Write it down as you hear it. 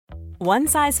One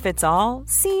size fits all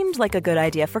seemed like a good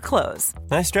idea for clothes.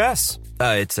 Nice dress.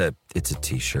 It's a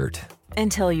t-shirt.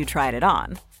 Until you tried it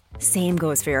on. Same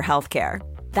goes for your healthcare.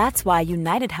 That's why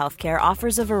United Healthcare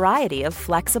offers a variety of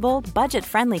flexible,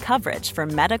 budget-friendly coverage for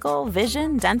medical,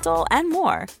 vision, dental, and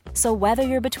more. So whether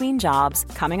you're between jobs,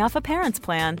 coming off a parent's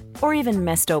plan, or even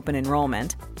missed open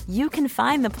enrollment, you can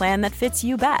find the plan that fits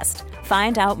you best.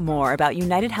 Find out more about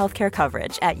United Healthcare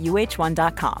coverage at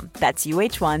uh1.com. That's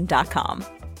uh1.com.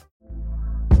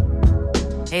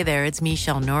 Hey there, it's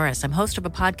Michelle Norris. I'm host of a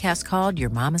podcast called Your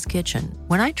Mama's Kitchen.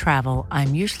 When I travel,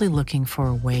 I'm usually looking for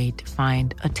a way to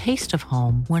find a taste of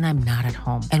home when I'm not at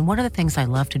home. And one of the things I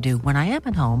love to do when I am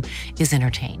at home is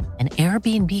entertain. And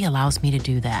Airbnb allows me to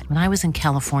do that. When I was in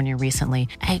California recently,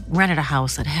 I rented a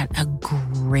house that had a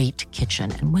great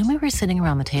kitchen. And when we were sitting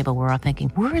around the table, we're all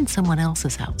thinking, we're in someone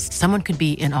else's house. Someone could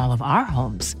be in all of our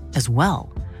homes as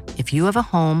well. If you have a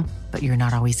home, but you're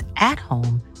not always at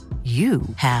home, you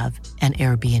have an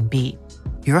Airbnb.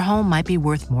 Your home might be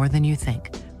worth more than you think.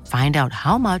 Find out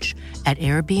how much at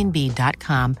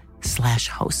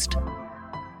airbnb.com/host.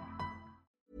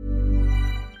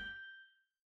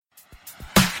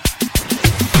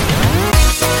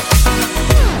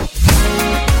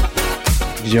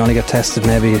 You only get tested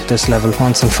maybe at this level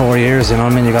once in 4 years, you know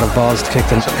what I mean? You got a balls to kick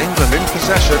them. So England in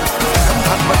possession, haven't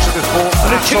had much of this ball.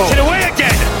 And it chips it away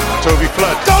again! Toby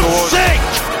Flood. Don't sink!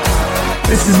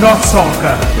 This is not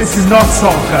soccer. This is not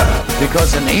soccer.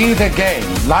 Because in either game,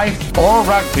 life or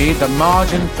rugby, the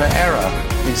margin for error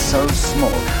is so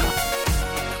small.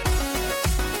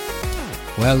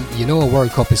 Well, you know a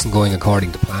World Cup isn't going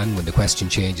according to plan when the question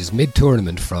changes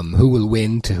mid-tournament from who will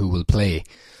win to who will play.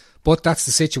 But that's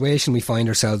the situation we find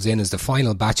ourselves in as the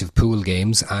final batch of pool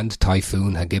games and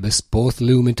Typhoon Hagibis both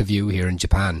loom into view here in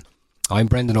Japan. I'm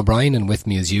Brendan O'Brien, and with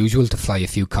me as usual to fly a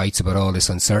few kites about all this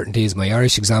uncertainty is my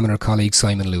Irish Examiner colleague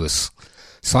Simon Lewis.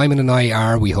 Simon and I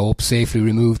are, we hope, safely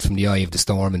removed from the eye of the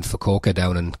storm in Fukuoka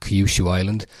down on Kyushu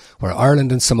Island, where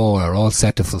Ireland and Samoa are all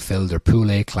set to fulfil their Pool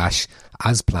A clash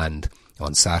as planned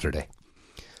on Saturday.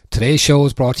 Today's show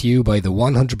is brought to you by the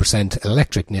 100%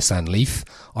 electric Nissan Leaf,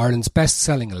 Ireland's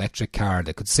best-selling electric car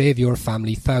that could save your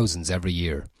family thousands every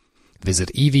year.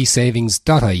 Visit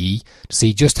evsavings.ie to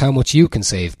see just how much you can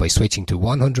save by switching to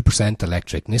 100%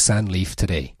 electric Nissan Leaf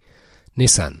today.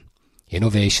 Nissan.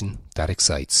 Innovation that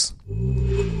excites.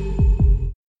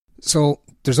 So,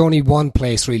 there's only one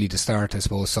place really to start, I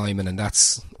suppose, Simon, and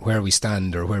that's where we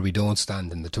stand or where we don't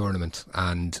stand in the tournament.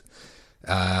 And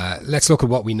let's look at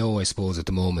what we know, I suppose, at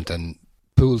the moment. And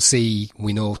Pool C,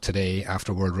 we know today,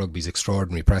 after World Rugby's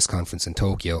extraordinary press conference in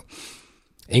Tokyo,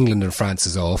 England and France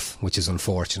is off, which is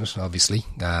unfortunate, obviously.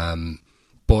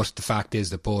 But the fact is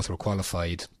that both were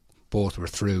qualified, both were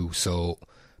through, so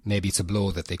maybe it's a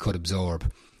blow that they could absorb.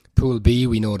 Pool B,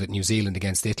 we know that New Zealand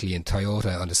against Italy and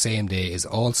Toyota on the same day is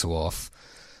also off.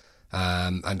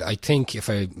 And I think if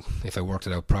I worked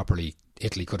it out properly,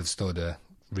 Italy could have stood a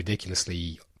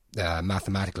ridiculously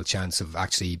mathematical chance of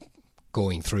actually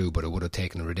going through, but it would have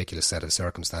taken a ridiculous set of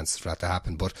circumstances for that to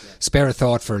happen. But spare a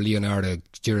thought for Leonardo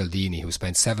Giraldini, who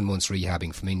spent 7 months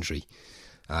rehabbing from injury.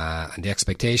 And the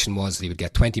expectation was that he would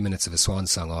get 20 minutes of a swan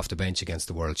song off the bench against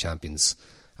the world champions.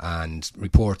 And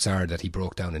reports are that he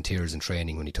broke down in tears in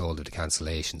training when he told of the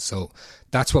cancellation. So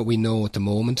that's what we know at the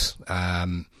moment.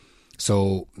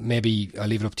 So maybe I'll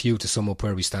leave it up to you to sum up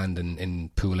where we stand in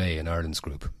Pool A in Ireland's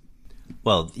group.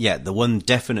 Well, yeah, the one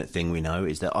definite thing we know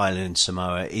is that Ireland and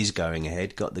Samoa is going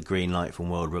ahead, got the green light from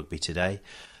World Rugby today.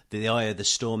 The eye of the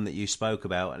storm that you spoke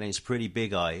about, and it's a pretty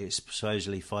big eye, it's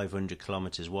supposedly 500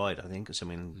 kilometres wide, I think, or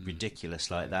something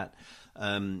ridiculous like that.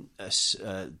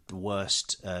 The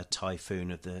worst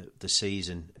typhoon of the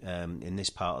season in this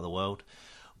part of the world.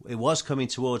 It was coming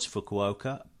towards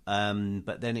Fukuoka,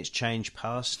 but then it's changed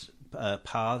paths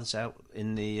out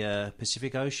in the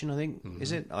Pacific Ocean, I think.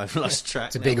 Is it? I've lost track.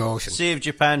 It's a big ocean. Sea of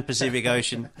Japan, Pacific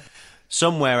Ocean,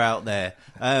 somewhere out there.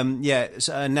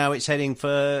 So now it's heading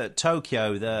for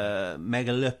Tokyo, the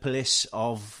megalopolis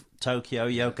of Tokyo,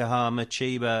 Yokohama,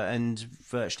 Chiba, and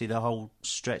virtually the whole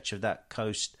stretch of that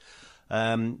coast.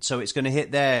 So it's going to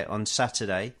hit there on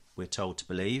Saturday, we're told to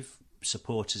believe.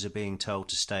 Supporters are being told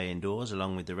to stay indoors,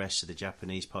 along with the rest of the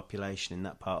Japanese population in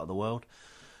that part of the world.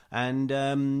 And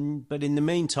but in the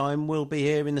meantime, we'll be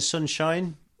here in the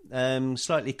sunshine,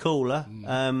 slightly cooler,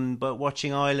 but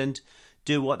watching Ireland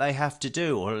do what they have to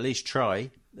do, or at least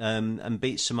try, and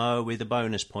beat Samoa with a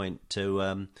bonus point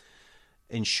to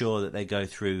ensure that they go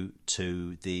through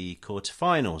to the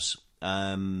quarterfinals.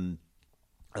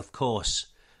 Of course,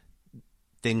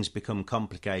 things become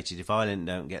complicated if Ireland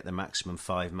don't get the maximum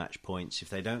 5 match points, if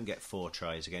they don't get 4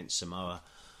 tries against Samoa,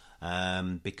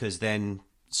 because then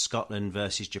Scotland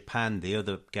versus Japan, the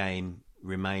other game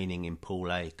remaining in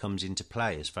Pool A, comes into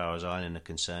play as far as Ireland are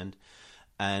concerned.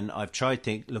 And I've tried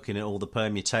looking at all the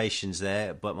permutations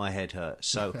there, but my head hurts.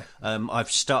 So I've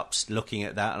stopped looking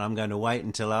at that, and I'm going to wait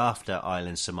until after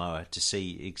Ireland Samoa to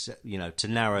see, to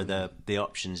narrow the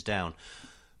options down.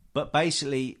 But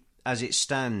basically, as it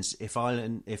stands,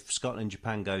 if Scotland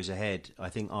Japan goes ahead, I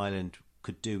think Ireland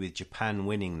could do with Japan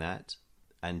winning that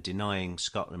and denying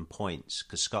Scotland points,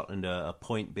 because Scotland are a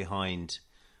point behind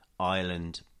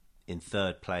Ireland in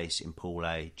third place in Pool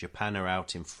A. Japan are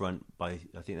out in front by,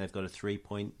 I think they've got a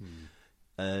 3-point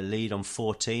lead on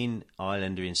 14.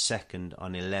 Ireland are in second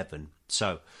on 11.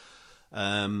 So,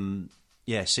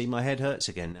 see, my head hurts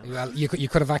again now. Well, you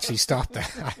could have actually stopped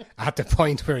at the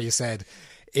point where you said,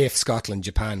 if Scotland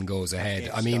Japan goes ahead.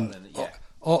 I mean,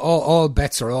 all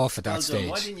bets are off at that stage.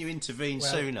 Why didn't you intervene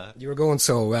sooner? You were going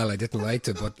so well, I didn't like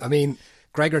to. But I mean,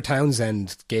 Gregor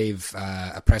Townsend gave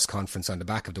a press conference on the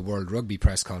back of the World Rugby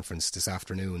press conference this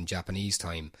afternoon, Japanese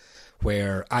time,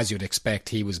 where, as you'd expect,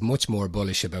 he was much more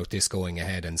bullish about this going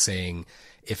ahead and saying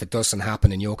if it doesn't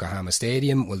happen in Yokohama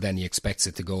Stadium, well, then he expects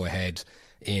it to go ahead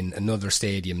in another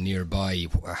stadium nearby.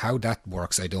 How that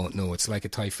works, I don't know. It's like a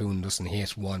typhoon doesn't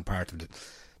hit one part of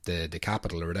the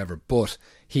capital or whatever. But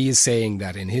he is saying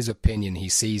that, in his opinion, he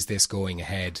sees this going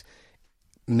ahead,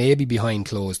 maybe behind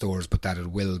closed doors, but that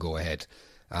it will go ahead.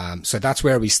 So that's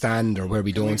where we stand, or where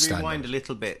we don't stand. Rewind a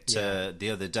little bit the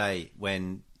other day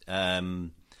when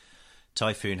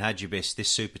Typhoon Hagibis, this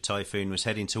super typhoon, was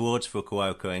heading towards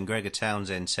Fukuoka, and Gregor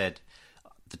Townsend said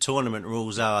the tournament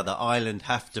rules are that Ireland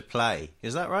have to play.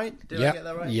 Is that right? Did I get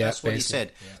that right? Yeah, that's what he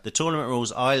said. Yeah. The tournament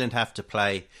rules, Ireland have to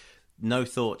play. No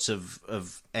thoughts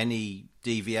of any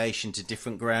deviation to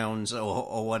different grounds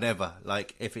or whatever.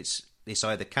 Like, if it's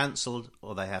either cancelled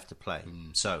or they have to play.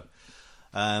 So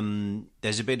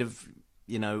there's a bit of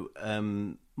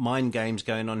mind games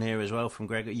going on here as well from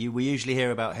Gregor. We usually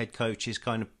hear about head coaches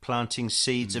kind of planting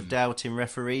seeds of doubt in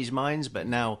referees' minds, but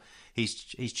now he's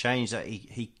changed that.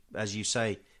 He, as you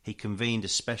say, he convened a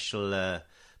special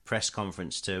press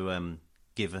conference to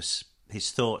give us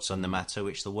his thoughts on the matter,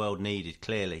 which the world needed,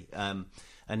 clearly. And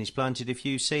he's planted a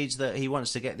few seeds that he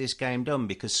wants to get this game done,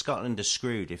 because Scotland are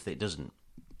screwed if it doesn't.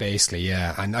 Basically,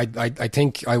 yeah. And I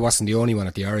think I wasn't the only one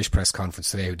at the Irish press conference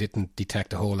today who didn't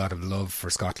detect a whole lot of love for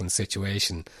Scotland's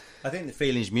situation. I think the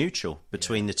feeling's mutual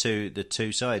between the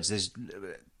two sides. There's,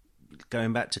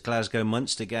 going back to Glasgow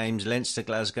Munster games, Leinster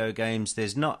Glasgow games,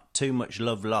 there's not too much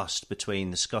love lost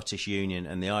between the Scottish Union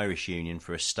and the Irish Union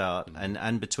for a start,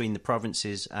 and between the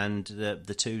provinces and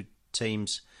the two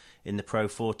teams in the Pro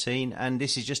 14, and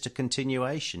this is just a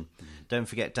continuation. Don't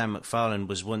forget, Dan McFarlane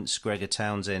was once Gregor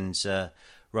Townsend's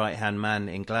right-hand man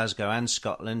in Glasgow and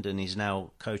Scotland, and he's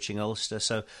now coaching Ulster.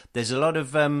 So there's a lot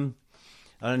of...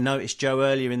 I noticed Joe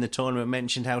earlier in the tournament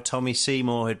mentioned how Tommy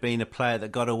Seymour had been a player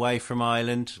that got away from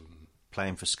Ireland,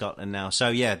 playing for Scotland now. So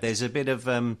yeah, there's a bit of...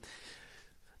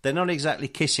 they're not exactly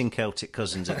kissing Celtic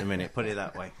cousins at the minute, put it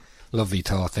that way. Lovely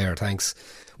thought there, thanks.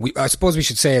 I suppose we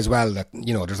should say as well that,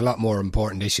 there's a lot more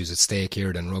important issues at stake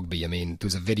here than rugby. I mean, there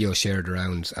was a video shared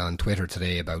around on Twitter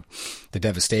today about the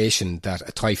devastation that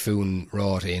a typhoon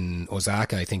wrought in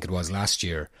Osaka, I think it was, last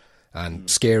year. And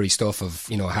scary stuff of,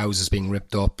 houses being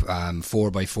ripped up,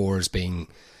 4x4s being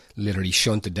literally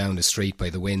shunted down the street by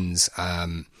the winds.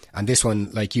 And this one,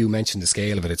 like you mentioned, the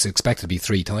scale of it, it's expected to be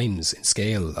 3 times in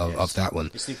scale of that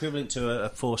one. It's the equivalent to a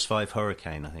Force 5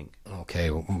 hurricane, I think. Okay,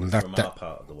 well, from our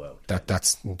part of the world.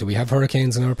 Do we have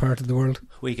hurricanes in our part of the world?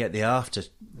 We get the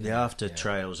after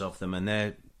trails of them, and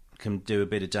they can do a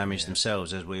bit of damage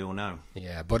themselves, as we all know.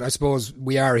 Yeah, but I suppose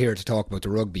we are here to talk about the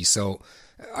rugby, so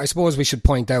I suppose we should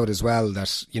point out as well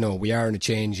that, we are in a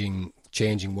changing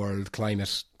world.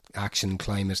 Climate action,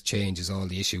 climate change is all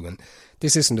the issue, and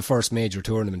this isn't the first major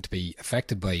tournament to be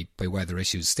affected by weather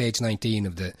issues. Stage 19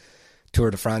 of the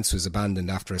Tour de France was abandoned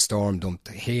after a storm dumped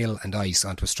hail and ice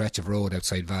onto a stretch of road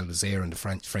outside Val d'Isère in the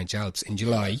French Alps in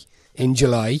July.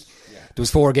 There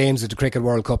was 4 games at the Cricket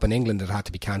World Cup in England that had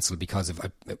to be cancelled because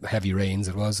of heavy rains.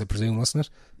 It was, I presume, wasn't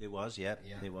it? It was, yeah.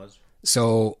 It was.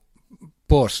 So,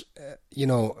 but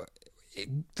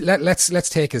let's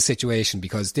take a situation,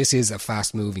 because this is a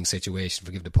fast-moving situation,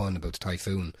 forgive the pun about the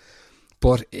typhoon.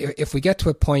 But if we get to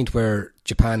a point where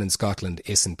Japan and Scotland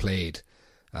isn't played,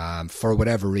 for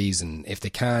whatever reason, if they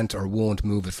can't or won't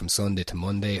move it from Sunday to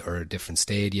Monday or a different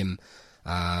stadium,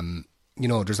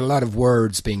 there's a lot of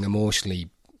words being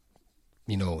emotionally,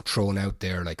 thrown out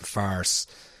there, like a farce,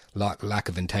 lack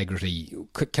of integrity.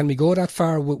 Can we go that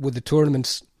far? Would the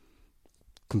tournament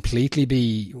completely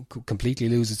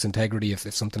lose its integrity if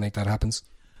something like that happens?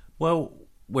 Well,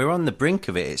 we're on the brink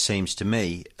of it. It seems to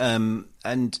me,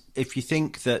 and if you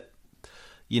think that,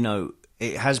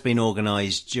 it has been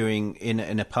organised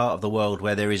in a part of the world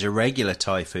where there is a regular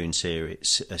typhoon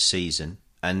season,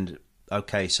 and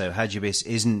okay, so Hagibis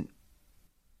isn't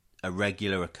a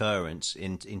regular occurrence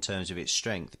in terms of its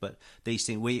strength, but these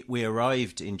things, we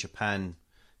arrived in Japan,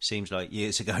 seems like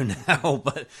years ago now,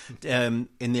 but in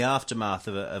the aftermath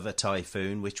of a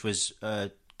typhoon, which was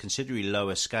considerably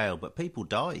lower scale, but people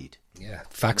died. Yeah,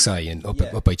 Faxai and up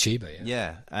by Chiba.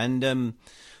 Yeah, and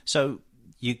so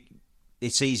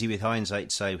it's easy with hindsight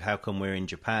to say, how come we're in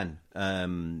Japan?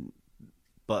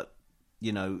 But,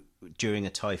 during a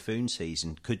typhoon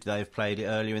season, could they have played it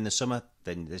earlier in the summer?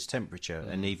 Then there's temperature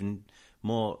and even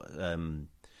more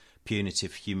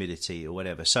punitive humidity or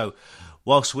whatever. So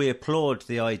whilst we applaud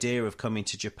the idea of coming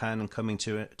to Japan and coming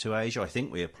to Asia, I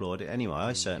think we applaud it anyway.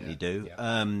 I certainly do.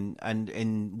 Yeah. And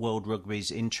in World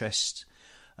Rugby's interest,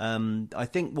 I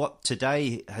think what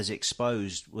today has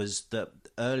exposed was that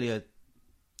earlier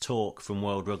talk from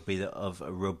World Rugby of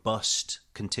a robust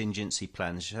contingency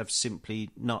plans have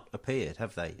simply not appeared,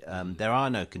 have they? There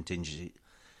are no contingency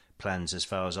plans as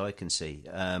far as I can see,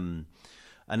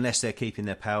 unless they're keeping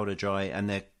their powder dry and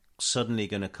they're suddenly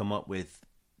going to come up with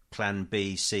plan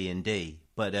B, C and D.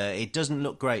 But it doesn't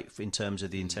look great in terms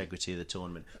of the integrity of the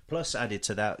tournament. Plus, added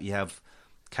to that, you have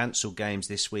cancelled games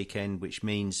this weekend, which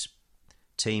means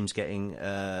teams getting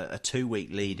a 2-week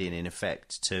lead in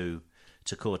effect to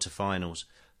quarterfinals.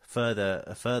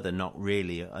 Further, not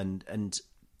really. And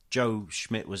Joe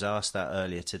Schmidt was asked that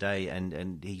earlier today,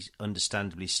 and he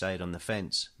understandably stayed on the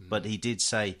fence. But he did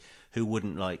say, who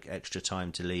wouldn't like extra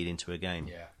time to lead into a game?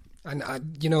 Yeah. And,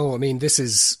 this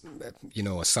is,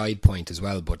 a side point as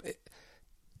well, but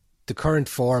the current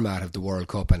format of the World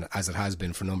Cup, and as it has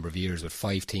been for a number of years with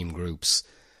 5-team groups,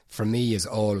 for me has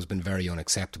always been very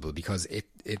unacceptable, because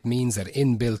it means that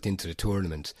inbuilt into the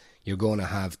tournament, you're going to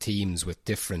have teams with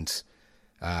different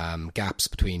gaps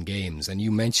between games, and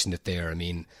you mentioned it there. I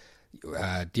mean,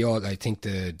 I think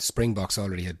the Springboks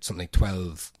already had something like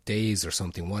 12 days or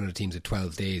something. One of the teams had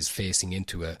 12 days facing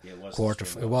into a quarter.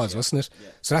 It was, wasn't it? Yeah.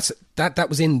 So that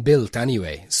was inbuilt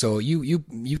anyway. So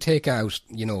you take out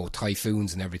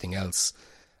typhoons and everything else,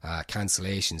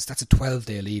 cancellations. That's a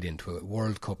 12-day lead into a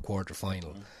World Cup quarter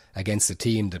final against a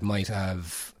team that might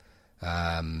have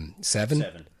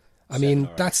 7. I mean,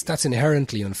 that's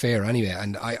inherently unfair anyway.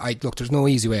 And I look, there's no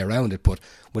easy way around it, but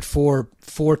with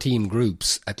four team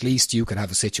groups, at least you could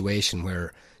have a situation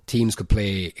where teams could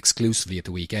play exclusively at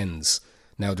the weekends.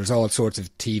 Now, there's all sorts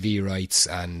of TV rights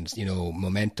and,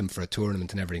 momentum for a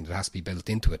tournament and everything that has to be built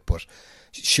into it. But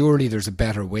surely there's a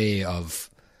better way of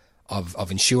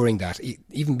ensuring that,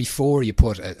 even before you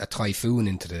put a typhoon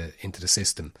into the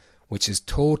system, which has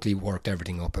totally worked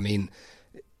everything up. I mean,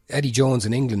 Eddie Jones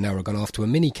in England now are gone off to a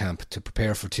mini camp to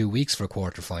prepare for 2 weeks for a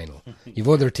quarter final. You've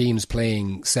other teams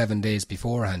playing 7 days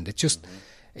beforehand. It just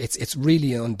it's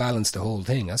really unbalanced the whole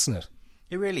thing, hasn't it?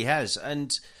 It really has,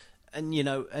 and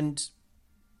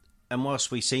whilst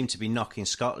we seem to be knocking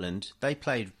Scotland, they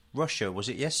played Russia. Was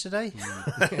it yesterday?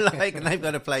 They've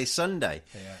got to play Sunday.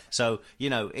 Yeah. So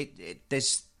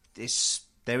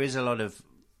there is a lot of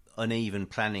uneven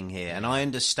planning here, and I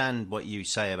understand what you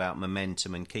say about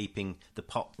momentum and keeping the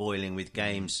pot boiling with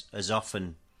games as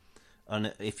often,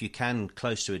 if you can,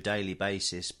 close to a daily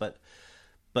basis, but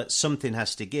something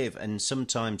has to give, and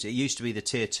sometimes it used to be the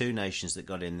tier 2 nations that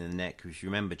got in the neck. If you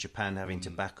remember Japan having to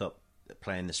back up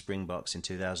playing the Springboks in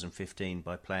 2015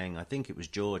 by playing, I think it was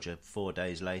Georgia 4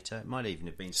 days later. It might even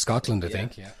have been Scotland, I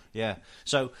think. Yeah.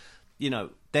 So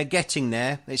they're getting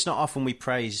there. It's not often we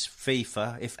praise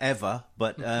FIFA, if ever,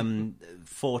 but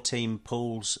 4-team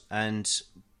pools and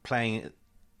playing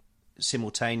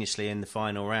simultaneously in the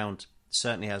final round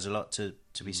certainly has a lot to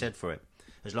be said for it,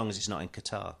 as long as it's not in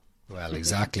Qatar. Well,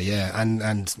 exactly, yeah.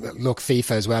 And look,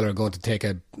 FIFA as well are going to take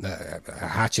a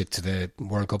hatchet to the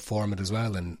World Cup format as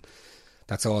well, and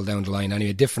that's all down the line.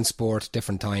 Anyway, different sport,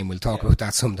 different time. We'll talk about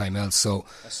that sometime else. So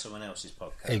that's someone else's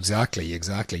podcast.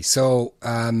 Exactly. So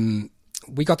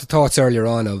we got the thoughts earlier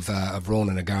on of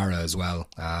Ronan O'Gara as well,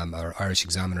 our Irish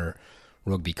Examiner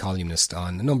rugby columnist,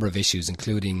 on a number of issues,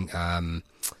 including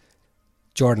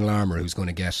Jordan Larmour, who's going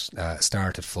to get a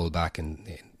start at full-back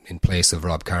in place of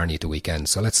Rob Kearney at the weekend.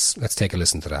 So let's take a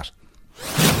listen to that.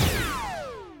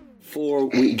 Before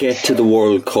we get to the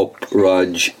World Cup,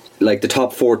 Rog, the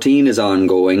top 14 is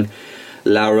ongoing.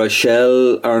 La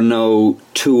Rochelle are now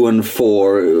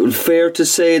 2-4. Fair to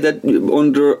say that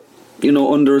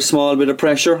under a small bit of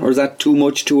pressure, or is that too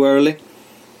much too early?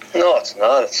 No, it's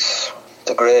not. It's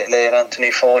the great late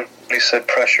Anthony Foley said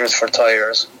pressure is for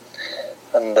tires,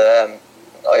 and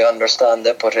I understand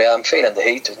it, but I'm feeling the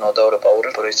heat. There's no doubt about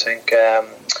it. But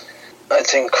I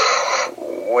think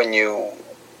when you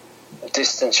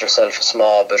distance yourself a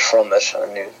small bit from it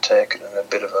and you take it in a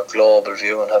bit of a global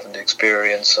view and having the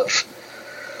experience of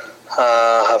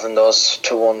having those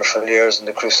 2 wonderful years in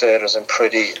the Crusaders, I'm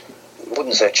pretty,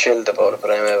 wouldn't say chilled about it,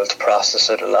 but I'm able to process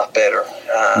it a lot better.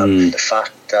 The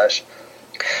fact that,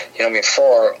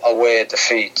 4 away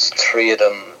defeats, 3 of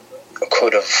them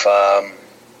could have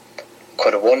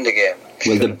won the game.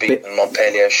 Should have beaten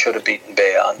Montpellier, should have beaten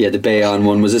Bayonne. Yeah, the Bayonne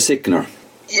one was a sickener.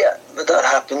 Yeah, but that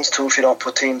happens too if you don't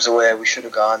put teams away. We should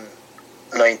have gone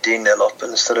 19-0 up,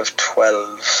 and instead of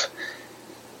 12-19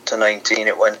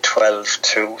 it went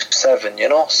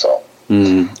 12-7, so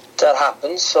that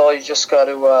happens. So you just got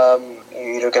to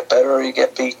you either get better or you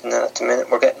get beaten, and at the minute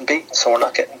we're getting beaten, so we're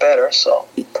not getting better. So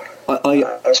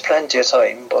there's plenty of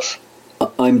time. But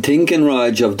I'm thinking,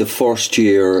 Raj, of the first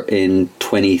year in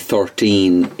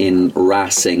 2013 in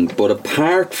Racing, but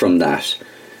apart from that,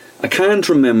 I can't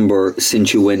remember,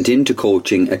 since you went into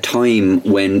coaching, a time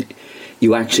when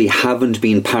you actually haven't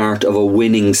been part of a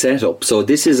winning setup. So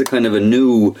this is a kind of a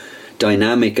new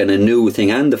dynamic and a new thing,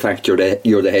 and the fact you're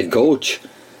the head coach.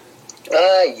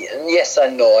 Yes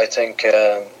and no. I think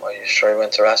I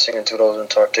went to Racing in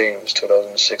 2013. It was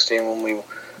 2016 when we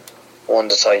won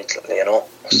the title,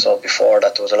 So before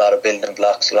that there was a lot of building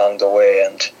blocks along the way,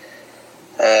 and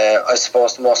I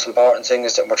suppose the most important thing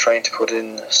is that we're trying to put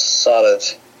in solid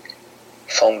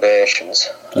foundations.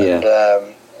 And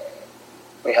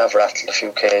we have rattled a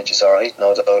few cages, alright,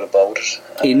 no doubt about it.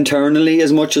 Internally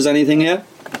as much as anything, yeah?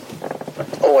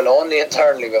 Oh, well, only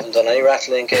internally. We haven't done any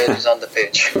rattling cages on the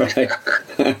pitch. Right.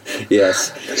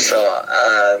 Yes. So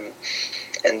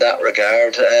in that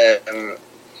regard,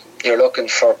 you're looking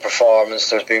for performance.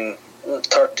 There's been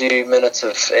 30 minutes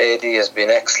of AD has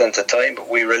been excellent at time, but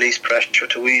we release pressure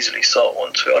too easily. So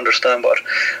once we understand what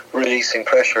releasing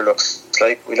pressure looks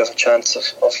like, we'll have a chance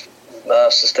of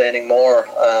sustaining more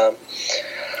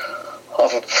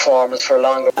of a performance for a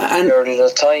longer period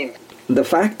of time. The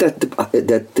fact that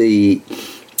the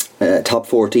top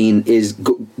 14 is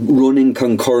running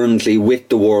concurrently with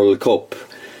the World Cup,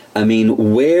 I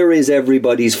mean, where is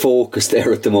everybody's focus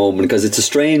there at the moment? Because it's a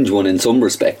strange one in some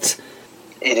respects.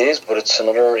 It is, but it's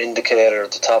another indicator.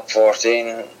 The top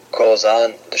 14 goes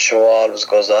on. The show always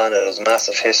goes on. It has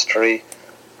massive history.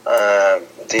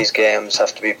 These games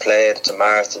have to be played. It's a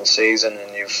marathon season,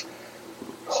 and you've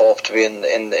hoped to be in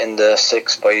the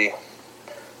 6 by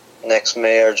next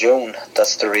May or June.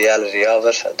 That's the reality of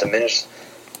it at the minute.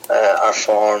 Our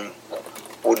form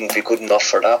wouldn't be good enough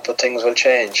for that, but things will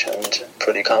change, and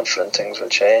pretty confident things will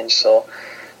change. So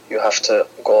you have to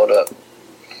go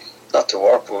not to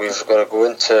work, but we've got to go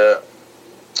into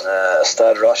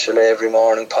Stade Rochelet every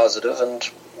morning positive and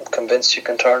convinced you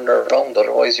can turn it around,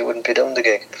 otherwise you wouldn't be doing the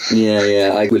gig.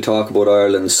 Yeah, I will talk about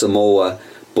Ireland, Samoa,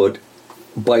 but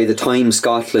by the time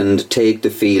Scotland take the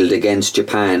field against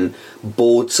Japan,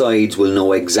 both sides will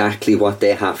know exactly what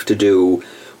they have to do,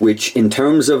 which in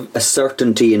terms of a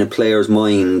certainty in a player's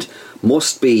mind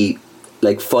must be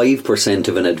like 5%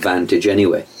 of an advantage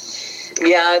anyway.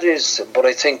 Yeah, it is, but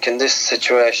I think in this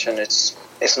situation it's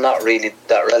not really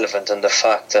that relevant, in the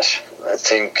fact that I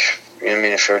think,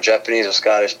 if you're a Japanese or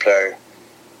Scottish player,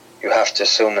 you have to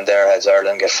assume in their heads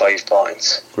Ireland get 5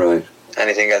 points. Right.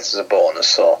 Anything else is a bonus,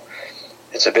 so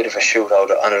it's a bit of a shootout,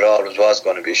 and it always was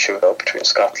going to be a shootout between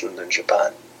Scotland and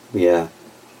Japan. Yeah.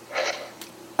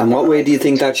 And what way do you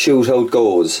think that shootout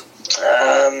goes?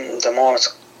 The more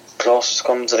it's closest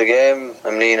coming to the game,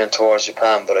 I'm leaning towards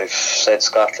Japan, but I've said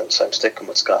Scotland, so I'm sticking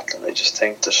with Scotland. I just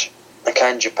think that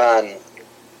can Japan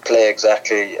play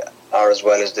exactly or as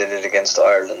well as they did against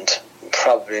Ireland?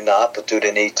 Probably not, but do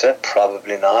they need to?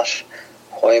 Probably not.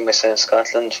 Why am I saying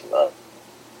Scotland?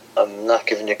 I'm not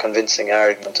giving you a convincing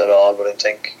argument at all, but I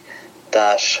think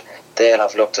that they'll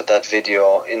have looked at that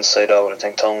video inside out. I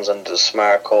think Townsend is a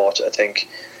smart coach. I think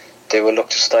they will look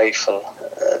to stifle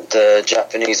the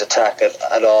Japanese attack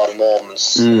at all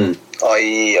moments.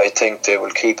 I.e., I think they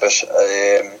will keep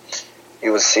it.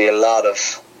 You will see a lot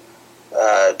of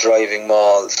driving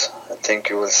mauls. I think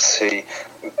you will see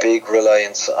big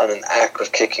reliance on an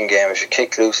accurate kicking game. If you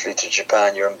kick loosely to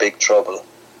Japan, you're in big trouble.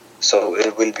 So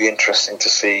it will be interesting to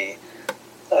see,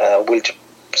 will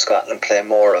Scotland play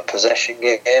more a possession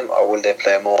game, or will they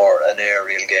play more an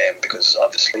aerial game? Because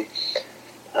obviously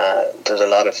there's a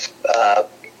lot of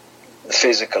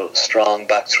physical, strong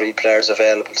back three players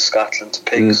available to Scotland to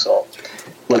pick, so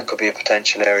that could be a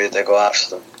potential area they go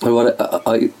after them. Well,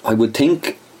 I would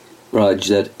think, Raj,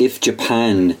 that if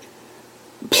Japan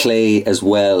play as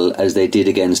well as they did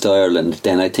against Ireland,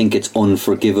 then I think it's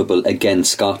unforgivable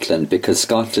against Scotland, because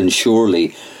Scotland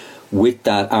surely, with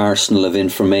that arsenal of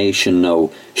information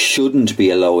now, shouldn't be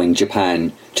allowing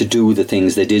Japan to do the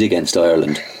things they did against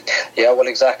Ireland. Yeah, well,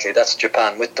 exactly. That's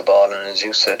Japan with the ball, and as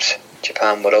you said,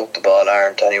 Japan without the ball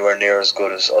aren't anywhere near as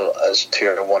good as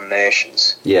Tier 1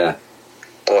 nations. Yeah.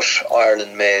 But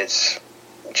Ireland made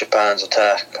Japan's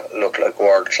attack look like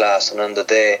world class, and on the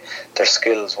day their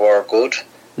skills were good,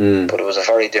 but it was a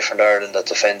very different Ireland that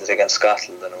defended against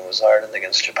Scotland than it was Ireland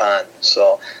against Japan.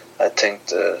 So I think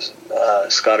the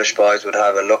Scottish boys would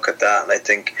have a look at that, and I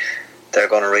think they're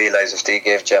going to realise if they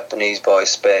give Japanese boys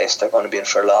space, they're going to be in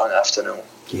for a long afternoon.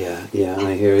 Yeah,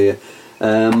 I hear you.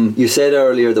 You said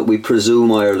earlier that we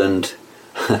presume Ireland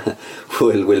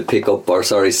will pick up, or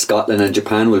sorry, Scotland and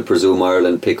Japan will presume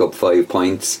Ireland pick up 5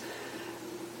 points.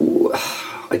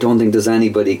 I don't think there's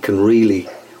anybody can really...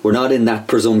 We're not in that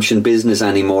presumption business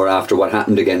anymore after what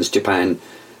happened against Japan,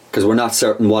 because we're not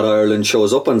certain what Ireland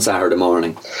shows up on Saturday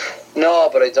morning. No,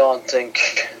 but I don't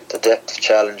think the depth of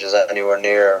challenge is anywhere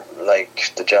near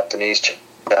like the Japanese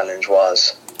challenge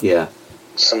was. Yeah.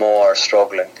 Samoa are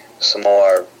struggling.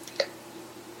 Samoa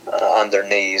are on their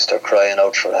knees. They're crying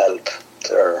out for help.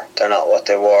 They're not what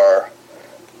they were.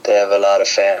 They have a lot of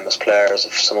famous players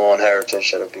of Samoan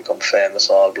heritage that have become famous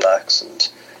All Blacks and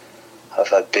have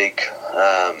had big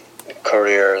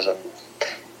careers, and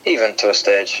even to a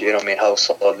stage,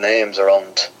 household names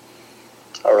around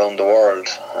the world.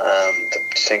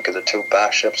 Think of the two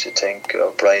Baships. You think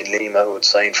of Brian Lima, who had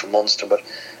signed for Munster but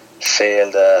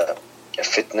failed a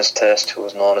fitness test, who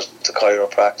was known as the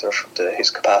chiropractor for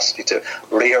his capacity to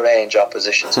rearrange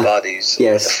opposition's bodies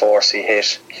with the force he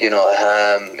hit.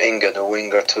 Inga the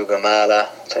winger Tugamala.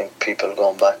 I think people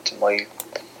going back to my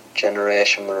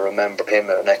generation will remember him,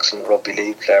 an excellent rugby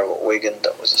league player with Wigan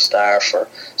that was a star for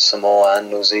Samoa and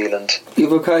New Zealand.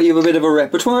 You've a bit of a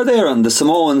repertoire there on the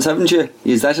Samoans, haven't you?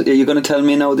 Are you going to tell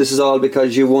me now this is all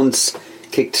because you once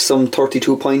kicked some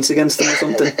 32 points against them or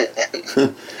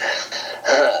something?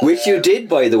 Which you did,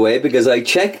 by the way, because I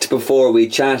checked before we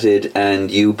chatted, and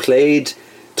you played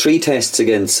 3 tests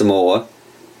against Samoa,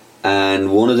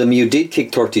 and one of them you did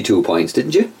kick 32 points,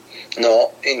 didn't you?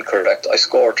 No, incorrect. I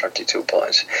scored 32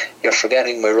 points. You're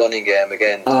forgetting my running game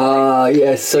again.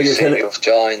 Yes. So you've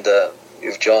joined the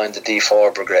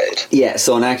D4 brigade. Yeah,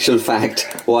 so in actual fact,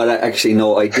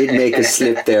 I did make a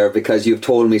slip there, because you've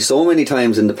told me so many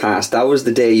times in the past that was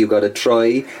the day you got a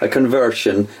try, a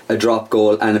conversion, a drop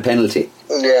goal and a penalty.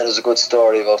 Yeah, there's a good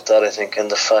story about that, I think, in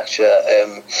the fact,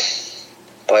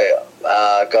 by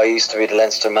a guy who used to be the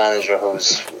Leinster manager,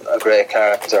 who's a great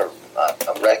character,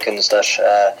 reckons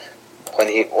that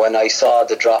when I saw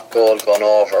the drop goal gone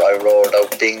over, I roared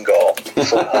out bingo.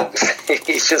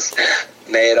 He just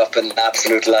made up an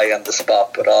absolute lie on the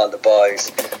spot with all the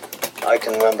boys. I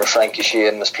can remember Frankie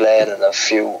Sheehan was playing, and a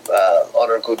few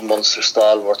other good Munster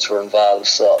stalwarts were involved,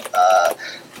 so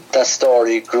that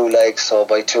story grew legs. So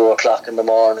by 2 o'clock in the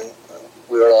morning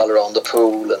we were all around the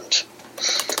pool and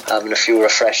having a few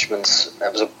refreshments.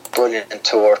 It was a brilliant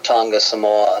tour. Tonga,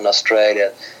 Samoa and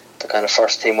Australia. The kind of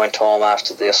first team went home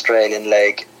after the Australian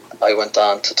leg. I went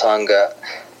on to Tonga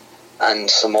and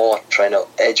Samoa, trying to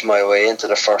edge my way into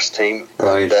the first team.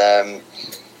 Right. And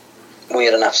we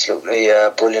had an absolutely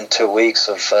brilliant 2 weeks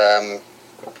of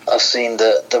seeing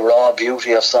the raw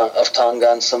beauty of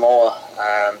Tonga and Samoa.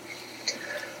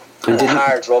 And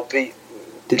hard rugby,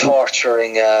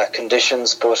 torturing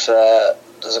conditions, but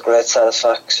there's a great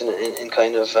satisfaction in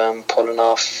kind of pulling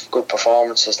off good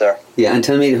performances there. Yeah, and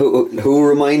tell me, who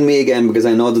remind me again, because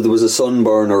I know that there was a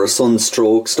sunburn or a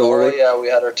sunstroke story. Oh yeah, we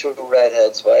had our 2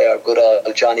 redheads by our good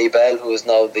old Johnny Bell, who is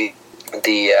now the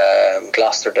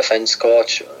Gloucester defence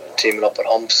coach, teaming up with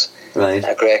Humps. Right.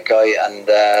 A great guy, and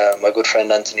my good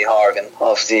friend Anthony Horgan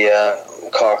of the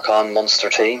Cork on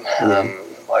Munster team,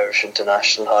 Irish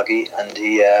international hockey, and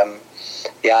he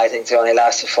I think they only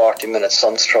lasted 40 minutes,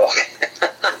 sunstroke.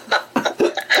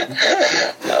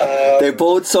 They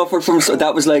both suffered from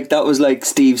that was like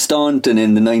Steve Staunton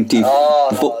in the 90s.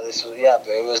 But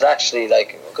it was actually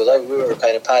because we were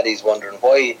kind of paddies wondering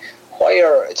why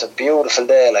it's a beautiful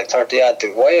day, like 30 odd,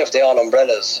 why have they all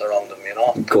umbrellas around them,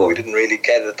 Cool. We didn't really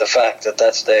get at the fact at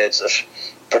that stage that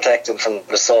protecting from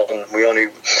the sun, we only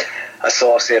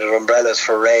associated umbrellas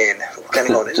for rain. We're kind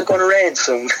of going, is it going to rain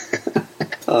soon?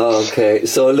 Okay,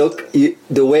 so look,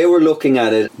 the way we're looking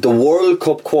at it, the World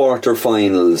Cup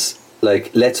quarter-finals,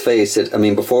 let's face it, I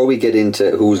mean, before we get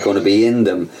into who's going to be in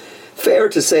them, fair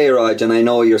to say, Raj, and I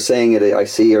know you're saying it, I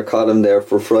see your column there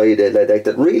for Friday,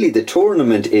 that really the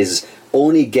tournament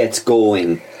only gets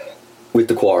going with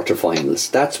the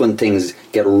quarterfinals. That's when things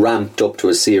get ramped up to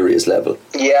a serious level.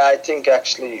 Yeah, I think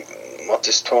actually what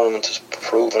this tournament has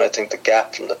proven, I think the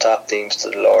gap from the top teams to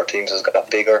the lower teams has got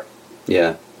bigger.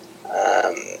 Yeah.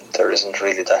 There isn't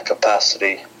really that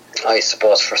capacity, I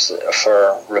suppose,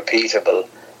 for repeatable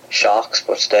shocks,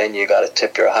 but then you got to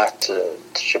tip your hat to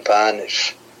Japan.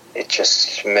 It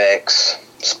just makes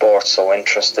sport so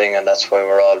interesting, and that's why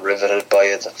we're all riveted by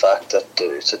it, the fact that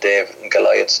it's a David and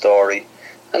Goliath story.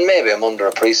 And maybe I'm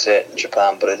underappreciating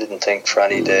Japan, but I didn't think for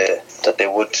any day that they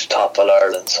would topple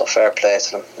Ireland. So fair play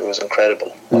to them. It was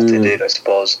incredible what they did, I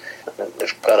suppose. And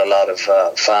they've got a lot of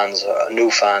fans,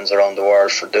 new fans around the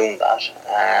world for doing that.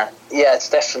 Yeah, it's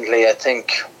definitely, I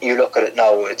think, you look at it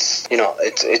now, it's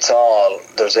all,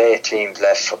 there's 8 teams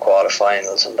left for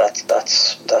quarterfinals, and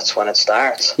that's when it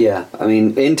starts. Yeah, I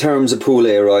mean, in terms of Pool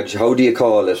A, Rog, how do you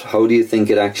call it? How do you think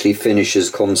it actually finishes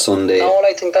come Sunday? No, well,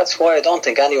 I think that's why I don't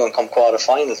think anyone come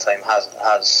quarter-final time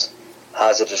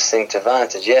has a distinct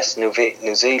advantage. Yes, New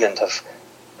Zealand have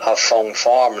found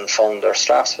form and found their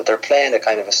straps, but they're playing a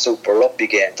kind of a Super Rugby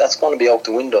game. That's going to be out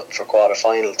the window for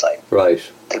quarter-final time. Right.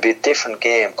 It'll be a different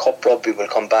game. Cup Rugby will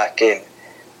come back in.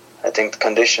 I think the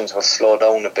conditions will slow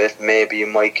down a bit. Maybe you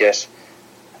might get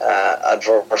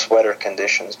adverse weather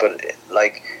conditions, but to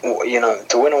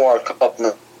win a World Cup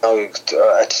now, a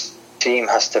team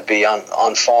has to be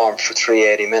on form for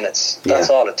 380 minutes. That's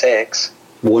all it takes.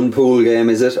 One pool game,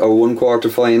 is it? Or one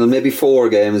quarter-final? Maybe 4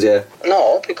 games, yeah.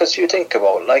 No, because you think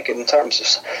about, in terms of...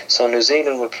 So New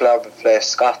Zealand will probably play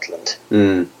Scotland.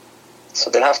 So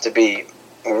they'll have to be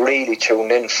really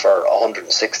tuned in for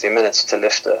 160 minutes to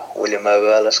lift the William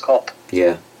Ellis Cup.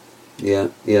 Yeah.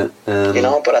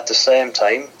 But at the same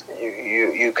time,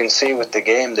 you can see with the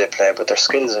game they play, but their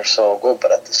skills are so good,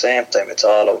 but at the same time it's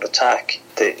all out attack.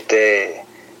 They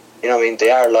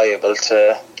are liable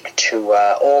to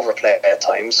overplay at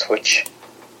times, which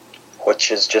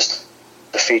is just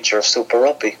the feature of Super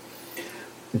Rugby.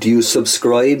 Do you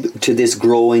subscribe to this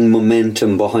growing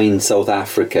momentum behind South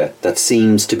Africa that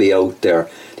seems to be out there?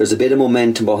 There's a bit of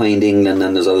momentum behind England,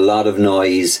 and there's a lot of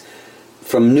noise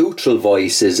from neutral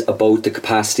voices about the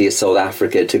capacity of South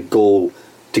Africa to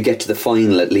get to the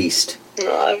final at least.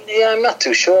 I'm not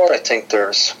too sure. I think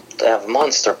they have a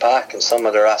monster pack, and some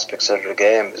of their aspects of their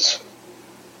game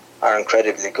are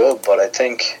incredibly good, but I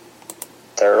think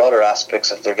there are other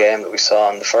aspects of their game that we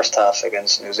saw in the first half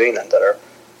against New Zealand that are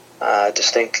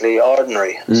distinctly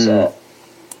ordinary. So,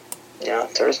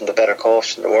 there isn't a better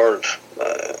coach in the world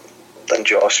than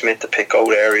Joe Schmidt to pick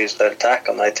out areas that attack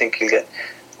him. I think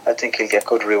he'll get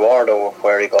good reward over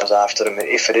where he goes after them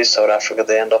if it is South Africa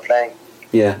they end up playing.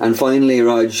 Yeah, and finally,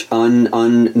 Raj,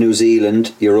 on New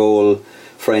Zealand, your old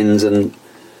friends and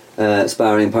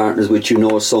sparring partners, which you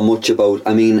know so much about.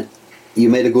 I mean, you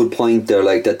made a good point there,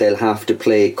 that they'll have to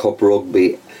play Cup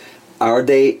Rugby.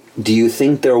 Do you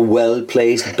think they're well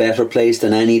placed, better placed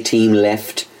than any team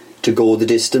left to go the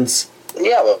distance?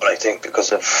 Yeah, well, I think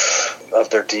because of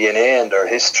their DNA and their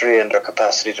history and their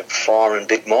capacity to perform in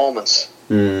big moments.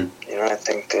 I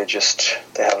think they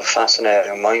have a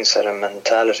fascinating mindset and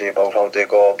mentality about how they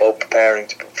go about preparing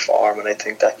to perform, and I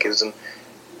think that gives them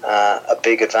a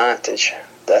big advantage.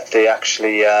 That they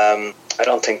actually, I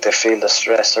don't think they feel the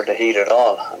stress or the heat at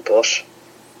all, but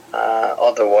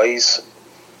otherwise,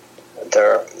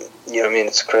 they're,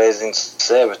 it's crazy to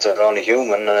say, but they're only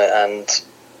human, and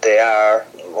they are,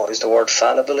 what is the word,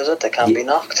 fallible, is it? They can't be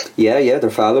knocked. Yeah, they're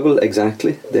fallible,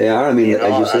 exactly. They are, as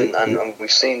you say. And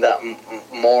we've seen that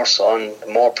more so, and the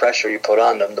more pressure you put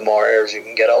on them, the more airs you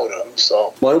can get out of them.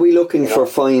 So, what are we looking for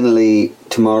finally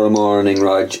tomorrow morning,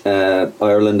 Raj?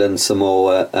 Ireland and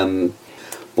Samoa.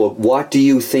 But what do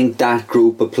you think that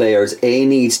group of players, A,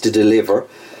 needs to deliver,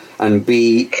 and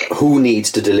B, who needs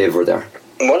to deliver there?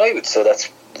 Well, I would say that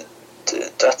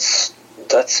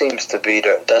seems to be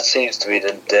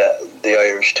the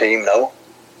Irish team now.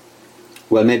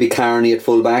 Well, maybe Carney at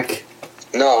full back?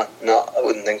 No, I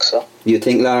wouldn't think so. You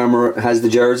think Larmour has the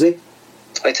jersey?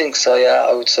 I think so, yeah,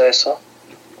 I would say so.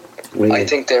 Really? I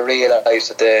think they realise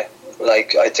that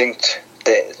I think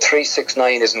the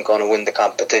 3-6-9 isn't going to win the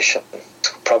competition.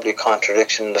 Probably a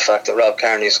contradiction in the fact that Rob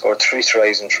Kearney scored 3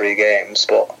 tries in 3 games,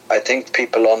 but I think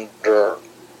people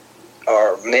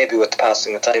or maybe with the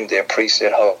passing of time, they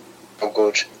appreciate how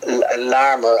good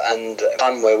Larmour and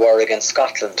Conway were against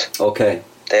Scotland. Okay.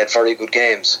 They had very good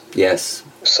games. Yes.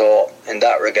 So in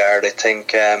that regard, I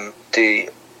think I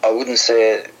would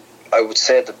say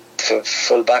the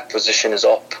full back position is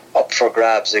up for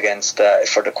grabs against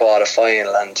for the quarter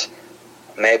final, and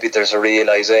maybe there's a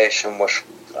realisation with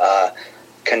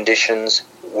conditions,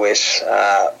 with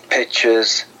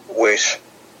pitches, with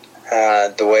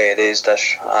the way it is that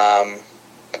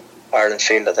Ireland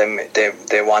feel that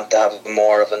they want to have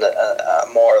more of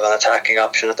an attacking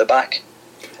option at the back.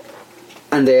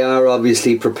 And they are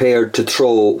obviously prepared to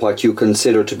throw what you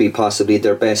consider to be possibly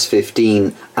their best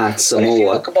 15 at Samoa. But if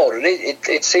you look about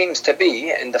it seems to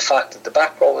be in the fact that the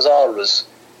back row was always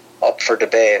up for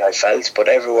debate, I felt, but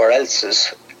everywhere else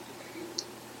is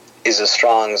as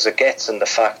strong as it gets, in the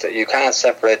fact that you can't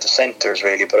separate the centres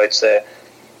really, but I'd say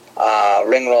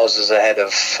Ringrose is ahead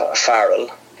of Farrell.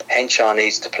 Henshaw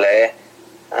needs to play,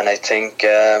 and I think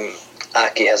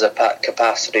Aki has a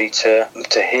capacity to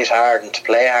hit hard and to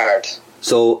play hard.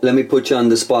 So let me put you on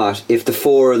the spot. If the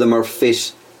four of them are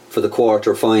fit for the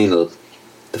quarter final,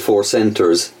 the four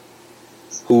centres,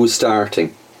 who's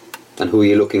starting and who are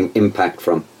you looking impact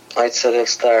from? I'd say they'll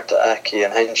start Aki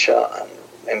and Henshaw and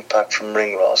impact from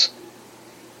Ringrose.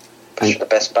 And the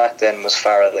best back then was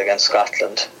Farrell against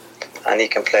Scotland, and he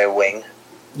can play wing.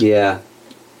 Yeah.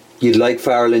 You'd like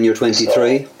Farrell in your 23?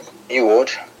 So, you would.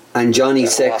 And Johnny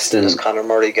Sexton. Does Conor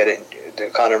Murray get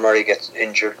in? Conor Murray gets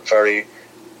injured very,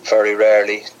 very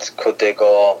rarely. Could they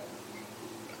go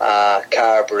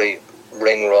Carberry,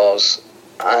 Ringrose,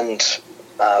 and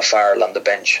Farrell on the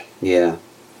bench? Yeah.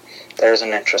 There's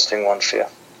an interesting one for you.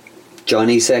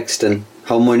 Johnny Sexton.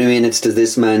 How many minutes does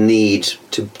this man need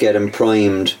to get him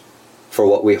primed for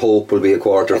what we hope will be a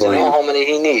quarter final? I don't know how many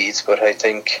he needs, but I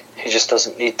think he just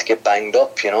doesn't need to get banged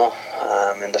up,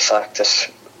 in the fact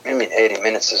that 80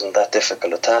 minutes isn't that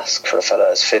difficult a task for a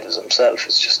fella as fit as himself.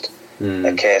 It's just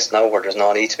a case now where there's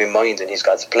no need to be minding, he's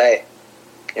got to play.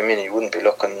 You wouldn't be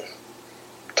looking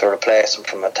to replace him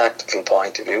from a tactical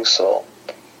point of view, so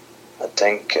I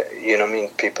think,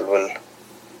 people will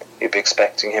be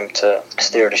expecting him to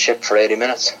steer the ship for 80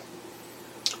 minutes.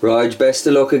 Raj, best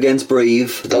of luck against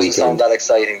Brive. Doesn't sound that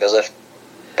exciting, does it?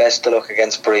 Best of luck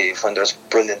against Brive when there's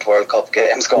brilliant World Cup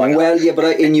games going on. Well, yeah,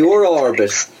 but in your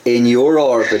orbit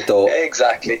though,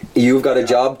 exactly, you've got a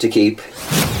job to keep.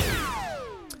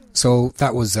 So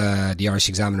that was the Irish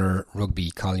Examiner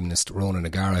rugby columnist Ronan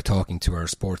O'Gara talking to our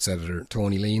sports editor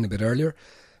Tony Lean a bit earlier.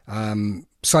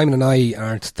 Simon and I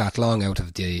aren't that long out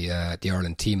of the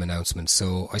Ireland team announcement,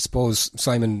 so I suppose,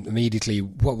 Simon, immediately,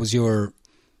 what was your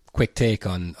quick take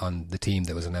on the team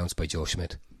that was announced by Joe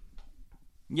Schmidt?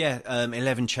 Yeah,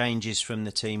 11 changes from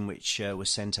the team which was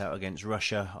sent out against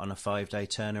Russia on a 5-day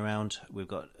turnaround. We've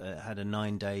got had a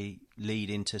 9-day lead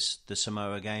into the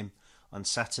Samoa game on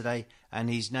Saturday, and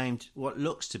he's named what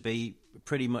looks to be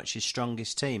pretty much his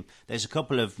strongest team. There's a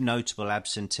couple of notable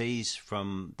absentees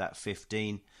from that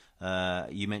 15.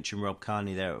 You mentioned Rob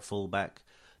Kearney there at fullback.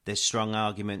 There's strong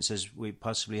arguments, as we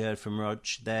possibly heard from Rog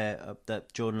there,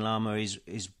 that Jordan Lama is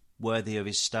worthy of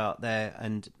his start there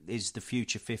and is the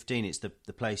future 15. It's the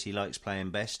place he likes playing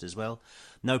best as well.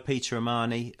 No Peter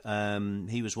Amani.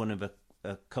 He was one of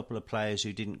a couple of players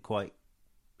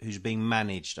who's being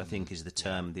managed, I think is the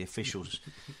term, the officials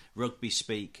rugby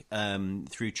speak,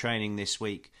 through training this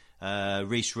week.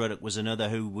 Rhys Ruddock was another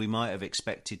who we might have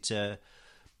expected to,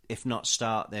 if not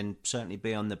start, then certainly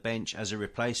be on the bench as a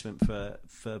replacement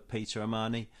for Peter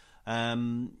Amani.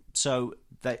 So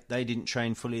they didn't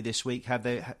train fully this week. Have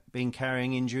they been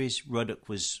carrying injuries? Ruddock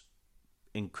was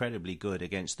incredibly good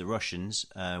against the Russians,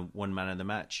 one man of the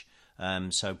match.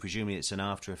 So presumably it's an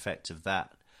after effect of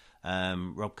that.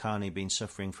 Rob Kearney been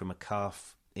suffering from a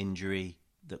calf injury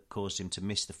that caused him to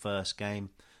miss the first game.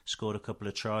 Scored a couple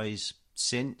of tries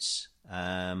since,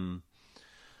 and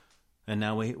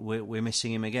now we're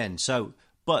missing him again. So,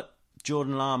 but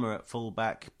Jordan Lama at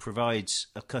fullback provides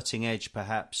a cutting edge,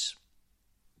 perhaps.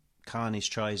 Kearney's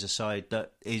tries aside,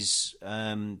 that is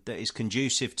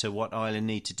conducive to what Ireland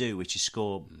need to do, which is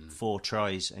score 4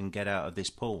 tries and get out of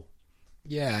this pool.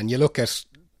 Yeah, and you look at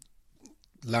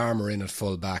Larmour in at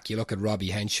full back, you look at Robbie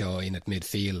Henshaw in at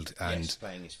midfield, and yes,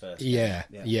 playing his first game.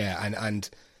 And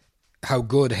how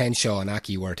good Henshaw and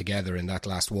Aki were together in that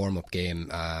last warm-up game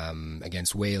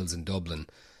against Wales in Dublin.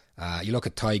 You look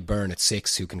at Tyg Byrne at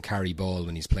 6, who can carry ball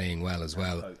when he's playing well as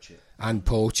well. And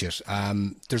poach it.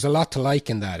 There's a lot to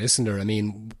like in that, isn't there? I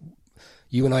mean,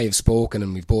 you and I have spoken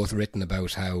and we've both written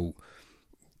about how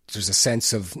there's a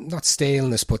sense of, not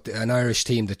staleness, but an Irish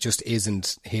team that just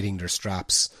isn't hitting their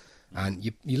straps. And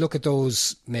you look at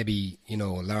those, maybe,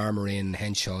 Larmour in,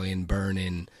 Henshaw in, Byrne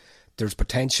in, there's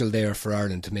potential there for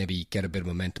Ireland to maybe get a bit of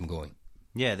momentum going.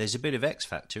 Yeah, there's a bit of X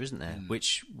factor, isn't there?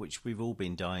 Which we've all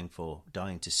been dying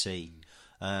to see.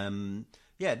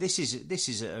 Yeah, this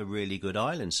is a really good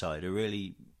Ireland side, a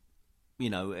really,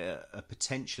 a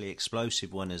potentially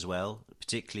explosive one as well,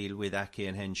 particularly with Aki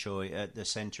and Henshaw at the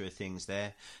centre of things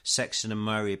there. Sexton and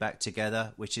Murray back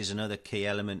together, which is another key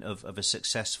element of a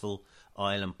successful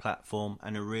Ireland platform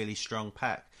and a really strong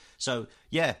pack. So,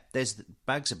 yeah, there's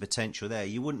bags of potential there.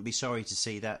 You wouldn't be sorry to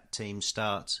see that team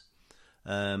start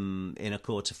in a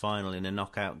quarter-final in a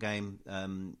knockout game.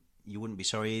 You wouldn't be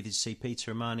sorry either to see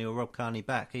Peter O'Mahony or Rob Kearney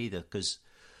back either, because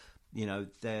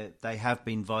they have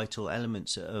been vital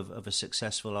elements of a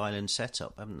successful Ireland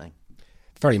setup, haven't they?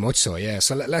 Very much so, yeah.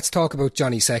 So let's talk about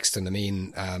Johnny Sexton. I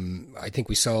mean, I think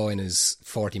we saw in his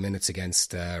 40 minutes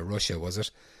against Russia, was it,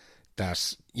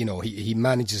 that, he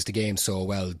manages the game so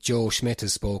well. Joe Schmidt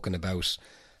has spoken about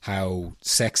how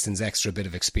Sexton's extra bit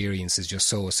of experience is just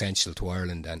so essential to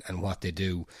Ireland and what they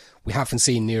do. We haven't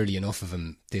seen nearly enough of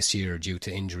him this year due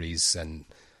to injuries and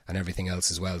everything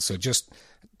else as well. So just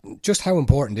how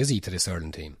important is he to this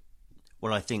Ireland team?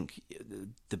 Well, I think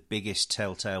the biggest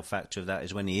telltale factor of that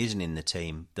is when he isn't in the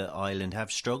team, that Ireland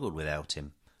have struggled without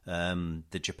him.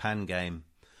 The Japan game,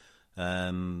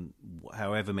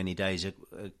 however many days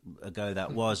ago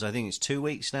that was, I think it's 2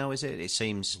 weeks now, is it? It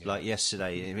seems like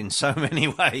yesterday in so many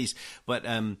ways. But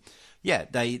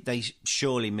they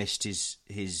surely missed his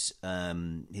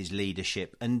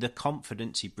leadership and the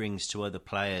confidence he brings to other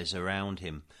players around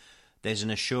him. There's an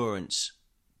assurance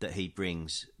that he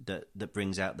brings that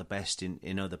brings out the best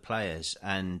in other players,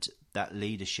 and that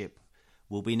leadership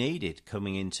will be needed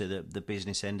coming into the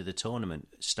business end of the tournament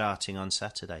starting on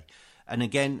Saturday. And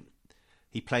again,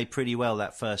 he played pretty well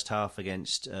that first half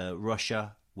against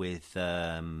Russia with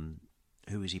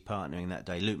who was he partnering that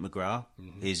day? Luke McGrath,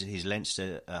 his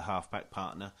Leinster halfback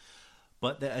partner.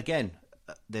 But again,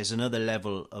 there's another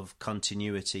level of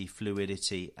continuity,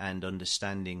 fluidity and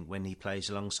understanding when he plays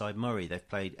alongside Murray. They've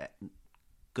played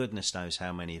goodness knows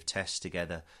how many of tests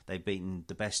together. They've beaten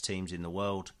the best teams in the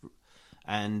world,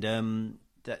 and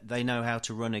they know how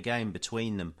to run a game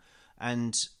between them.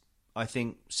 And I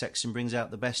think Sexton brings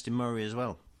out the best in Murray as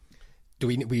well.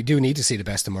 We do need to see the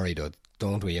best of Murray, though,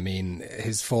 don't we? I mean,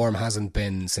 his form hasn't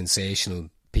been sensational.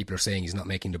 People are saying he's not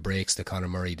making the breaks that Conor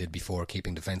Murray did before,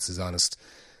 keeping defences honest.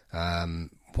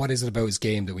 What is it about his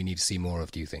game that we need to see more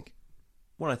of, do you think?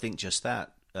 Well, I think just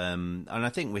that. And I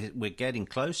think we're getting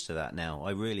close to that now.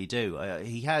 I really do.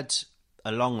 He had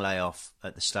a long layoff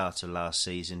at the start of last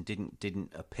season.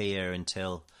 Didn't appear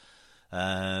until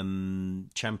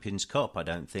Champions Cup, I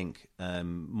don't think.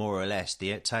 More or less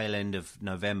the tail end of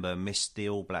November. Missed the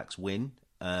All Blacks win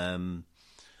last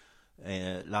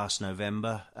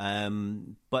November.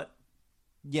 But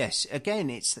yes, again,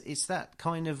 it's that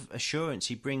kind of assurance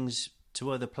he brings to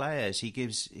other players.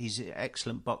 He's an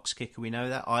excellent box kicker, we know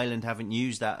that. Ireland haven't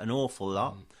used that an awful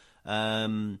lot.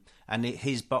 And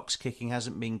his box kicking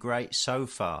hasn't been great so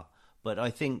far. But I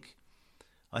think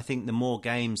the more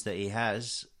games that he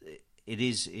has,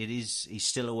 he's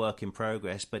still a work in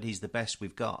progress, but he's the best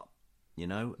we've got,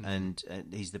 and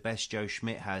he's the best Joe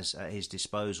Schmidt has at his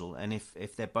disposal. And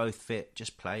if they're both fit,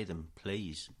 just play them,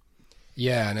 please.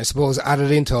 Yeah, and I suppose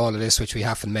added into all of this, which we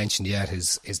haven't mentioned yet,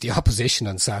 is the opposition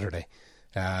on Saturday.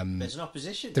 There's an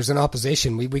opposition. There's an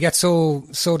opposition. We get so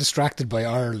distracted by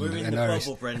Ireland. We're in the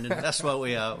bubble, Brendan. That's what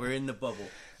we are. We're in the bubble.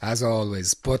 As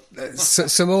always. But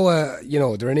Samoa,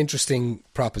 they're an interesting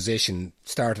proposition.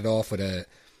 Started off with a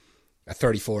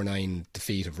 34-9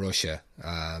 defeat of Russia.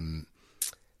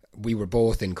 We were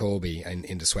both in Kobe and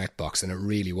in the sweatbox, and it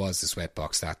really was the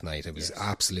sweatbox that night. It was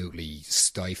absolutely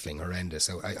stifling, horrendous.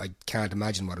 I can't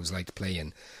imagine what it was like to play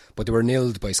in. But they were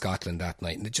nilled by Scotland that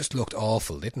night, and it just looked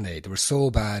awful, didn't they? They were so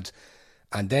bad.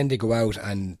 And then they go out,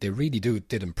 and they really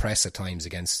did impress at times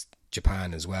against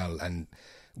Japan as well. And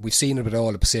we've seen it with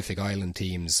all the Pacific Island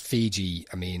teams. Fiji,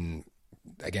 I mean,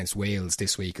 against Wales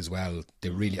this week as well.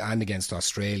 And against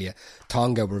Australia.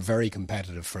 Tonga were very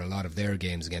competitive for a lot of their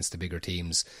games against the bigger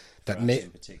teams.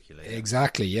 In particular, yeah.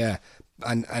 Exactly, yeah.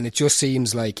 And it just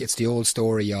seems like it's the old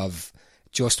story of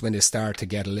just when they start to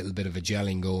get a little bit of a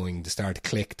gelling going, they start to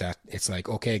click, that it's like,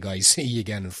 okay guys, see you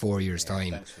again in 4 years'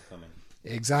 time. Thanks for coming.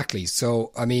 Exactly.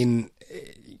 So, I mean,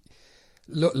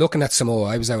 looking at Samoa,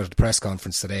 I was out at the press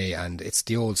conference today, and it's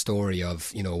the old story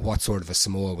of, what sort of a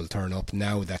Samoa will turn up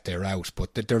now that they're out.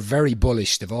 But they're very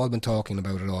bullish. They've all been talking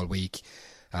about it all week.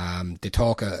 They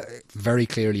talk very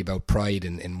clearly about pride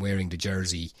in wearing the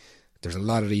jersey. There's a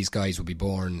lot of these guys will be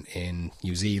born in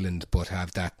New Zealand but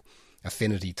have that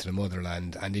affinity to the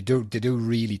motherland, and they do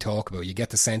really talk about it. You get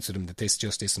the sense of them that this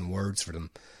just isn't words for them,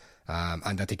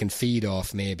 and that they can feed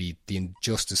off maybe the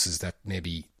injustices that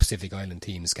maybe Pacific Island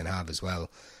teams can have as well.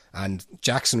 And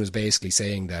Jackson was basically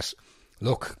saying that,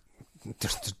 look,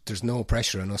 there's no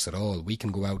pressure on us at all. We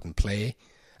can go out and play.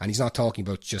 And he's not talking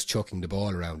about just chucking the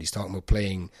ball around. He's talking about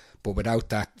playing, but without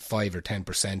that 5 or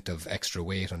 10% of extra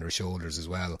weight on their shoulders as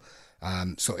well.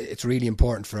 So it's really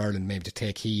important for Ireland maybe to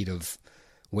take heed of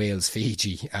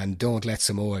Wales-Fiji, and don't let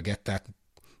Samoa get that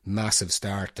massive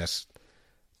start that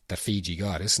Fiji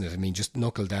got, isn't it? I mean, just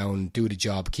knuckle down, do the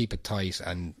job, keep it tight,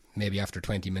 and maybe after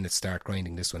 20 minutes start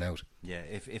grinding this one out. Yeah,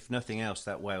 if nothing else,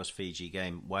 that Wales-Fiji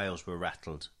game, Wales were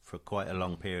rattled for quite a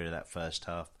long period of that first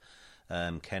half.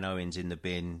 Ken Owens in the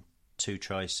bin,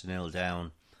 2-0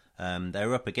 down. They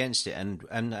were up against it,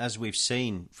 and as we've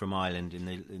seen from Ireland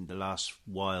in the last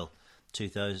while,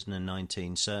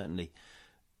 2019 certainly,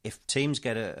 if teams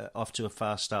get off to a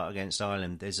fast start against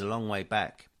Ireland, there's a long way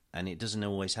back, and it doesn't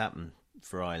always happen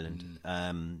for Ireland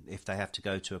if they have to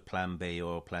go to a plan B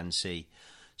or a plan C.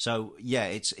 So yeah,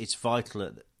 it's vital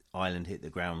that Ireland hit the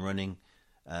ground running,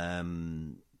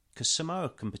 because Samoa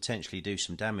can potentially do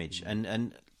some damage,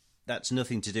 and that's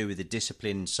nothing to do with the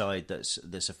discipline side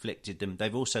that's afflicted them.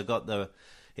 They've also got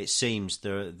it seems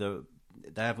they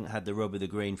haven't had the rub of the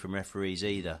green from referees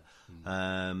either.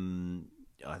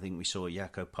 I think we saw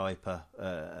Jaco Piper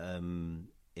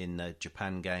in the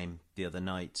Japan game the other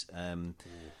night.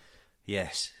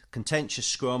 Yes, contentious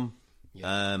scrum.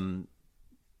 Yeah.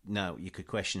 Now, you could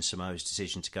question Samoa's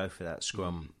decision to go for that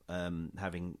scrum,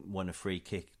 having won a free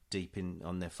kick deep in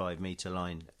on their 5-metre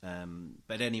line.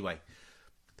 But anyway,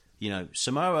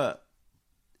 Samoa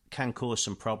can cause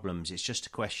some problems. It's just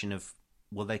a question of,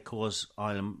 will they cause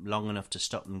Ireland long enough to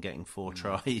stop them getting 4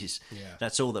 tries? Yeah.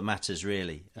 That's all that matters,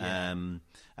 really. Yeah.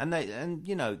 And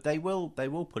they will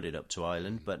put it up to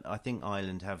Ireland, but I think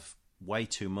Ireland have way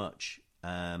too much.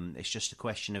 It's just a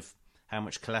question of how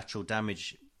much collateral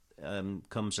damage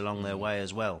comes along their way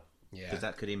as well, because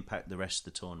that could impact the rest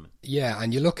of the tournament. Yeah,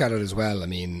 and you look at it as well. I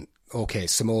mean, okay,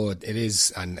 Samoa, it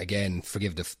is, and again,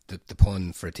 forgive the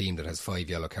pun, for a team that has 5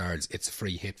 yellow cards, it's a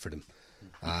free hit for them.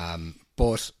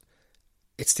 But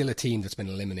it's still a team that's been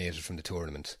eliminated from the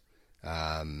tournament.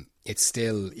 It's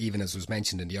still, even as was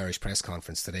mentioned in the Irish press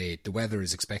conference today, the weather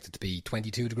is expected to be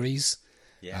 22 degrees.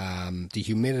 Yeah. The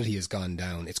humidity has gone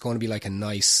down. It's going to be like a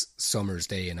nice summer's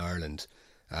day in Ireland.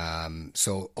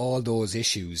 So all those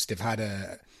issues, they've had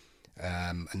a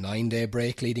 9-day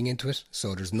break leading into it.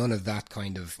 So there's none of that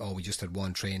kind of, we just had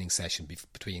one training session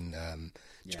between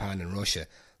Japan and Russia.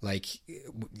 Like,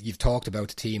 you've talked about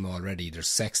the team already. There's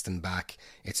Sexton back.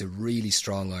 It's a really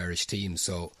strong Irish team.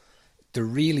 So there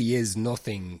really is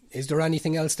nothing. Is there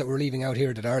anything else that we're leaving out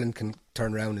here that Ireland can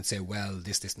turn around and say, well,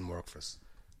 this didn't work for us?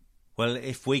 Well,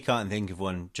 if we can't think of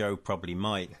one, Joe probably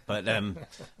might. But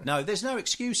no, there's no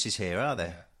excuses here, are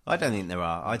there? I don't think there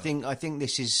are. I think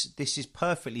this is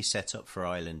perfectly set up for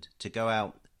Ireland to go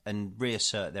out and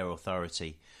reassert their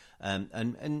authority, and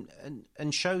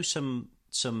show some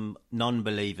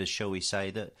non-believers, shall we say,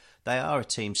 that they are a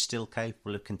team still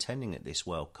capable of contending at this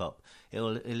World Cup.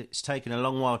 It's taken a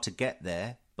long while to get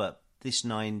there, but this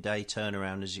 9-day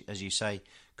turnaround, as you say,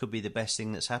 could be the best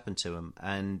thing that's happened to them.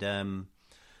 And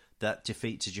that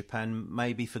defeat to Japan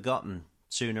may be forgotten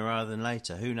sooner rather than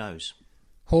later. Who knows?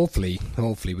 Hopefully,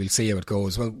 we'll see how it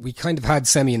goes. Well, we kind of had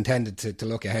semi-intended to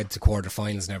look ahead to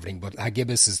quarterfinals and everything, but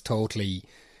Hagibis has totally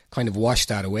kind of washed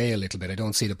that away a little bit. I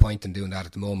don't see the point in doing that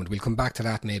at the moment. We'll come back to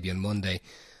that maybe on Monday,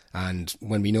 and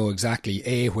when we know exactly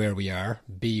A, where we are,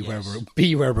 B, where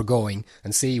we're going,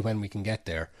 and C, when we can get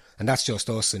there. And that's just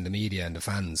us and the media and the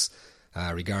fans,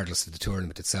 regardless of the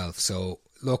tournament itself. So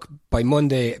look, by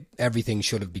Monday everything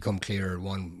should have become clearer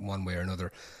one way or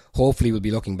another. Hopefully we'll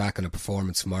be looking back on a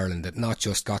performance from Ireland that not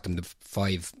just got them the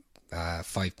 5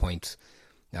 point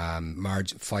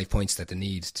margin, 5 points that they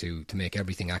need to make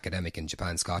everything academic in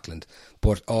Japan, Scotland,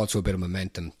 but also a bit of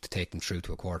momentum to take them through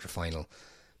to a quarter-final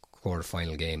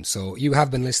game. So you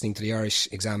have been listening to the Irish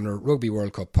Examiner Rugby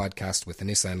World Cup podcast with the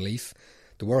Nissan Leaf,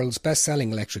 the world's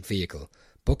best-selling electric vehicle.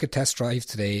 Book a test drive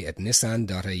today at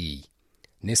nissan.ie.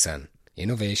 Nissan,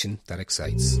 innovation that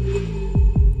excites.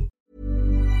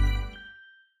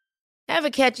 Ever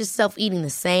catch yourself eating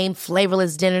the same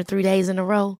flavorless dinner 3 days in a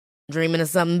row? Dreaming of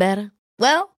something better?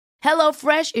 Well,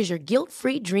 HelloFresh is your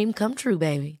guilt-free dream come true,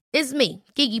 baby. It's me,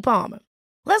 Keke Palmer.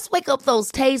 Let's wake up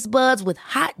those taste buds with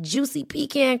hot, juicy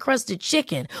pecan-crusted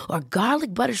chicken or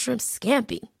garlic butter shrimp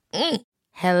scampi.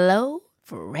 Hello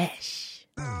Fresh.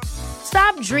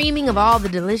 Stop dreaming of all the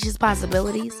delicious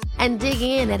possibilities and dig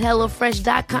in at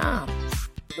HelloFresh.com.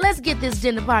 Let's get this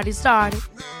dinner party started.